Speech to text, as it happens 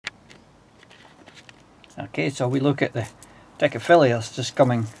Okay, so we look at the Tecophilaea just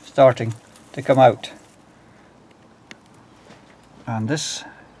starting to come out. And this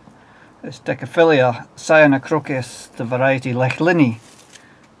is Tecophilaea cyanocrocus, the variety Lechlini,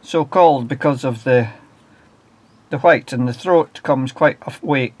 so called because of the white, and the throat comes quite a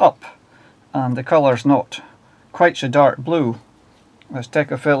way up, and the colour's not quite so dark blue as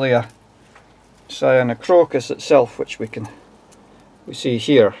Tecophilaea cyanocrocus itself, which we see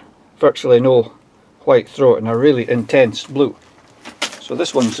here. Virtually no white throat and a really intense blue. So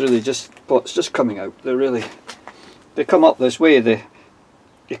this one's really it's just coming out. They come up this way.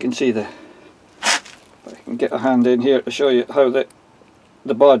 You can see if I can get a hand in here to show you how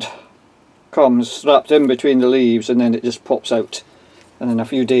the bud comes wrapped in between the leaves, and then it just pops out, and in a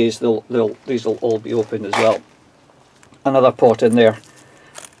few days these will all be open as well. Another pot in there,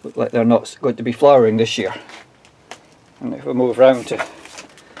 look like they're not going to be flowering this year. And if we move round to,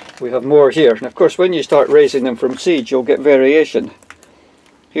 we have more here, and of course when you start raising them from seed you'll get variation.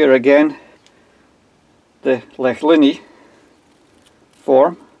 Here again the Lechlini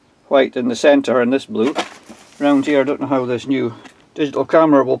form, white in the centre and this blue. Round here, I don't know how this new digital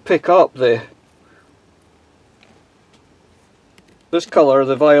camera will pick up this colour,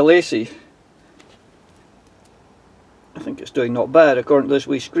 the Violacea. I think it's doing not bad according to this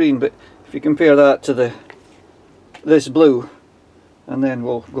wee screen, but if you compare that to this blue, and then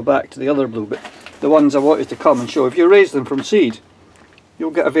we'll go back to the other blue, but the ones I wanted to come and show, if you raise them from seed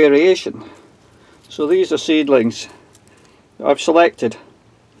you'll get a variation. So these are seedlings I've selected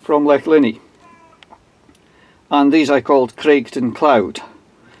from Lechlini, and these I called Craigton Cloud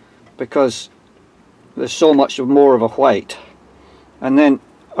because there's so much more of a white. And then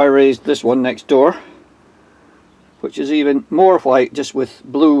I raised this one next door, which is even more white, just with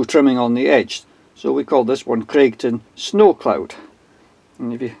blue trimming on the edge. So we call this one Craigton Snow Cloud.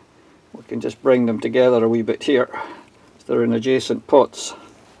 And we can just bring them together a wee bit here. They're in adjacent pots.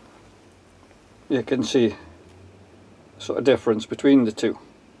 You can see sort of difference between the two.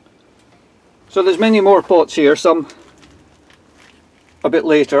 So there's many more pots here, some a bit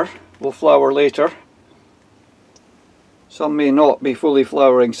later, will flower later. Some may not be fully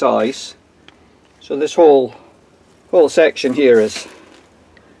flowering size. So this whole section here is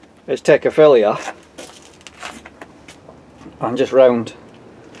Tecophilaea. And just round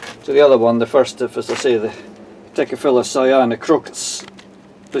to the other one, the first of, as I say, the Tecophilaea cyanocrocus,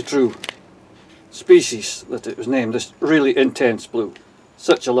 the true species that it was named, this really intense blue.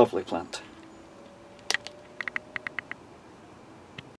 Such a lovely plant.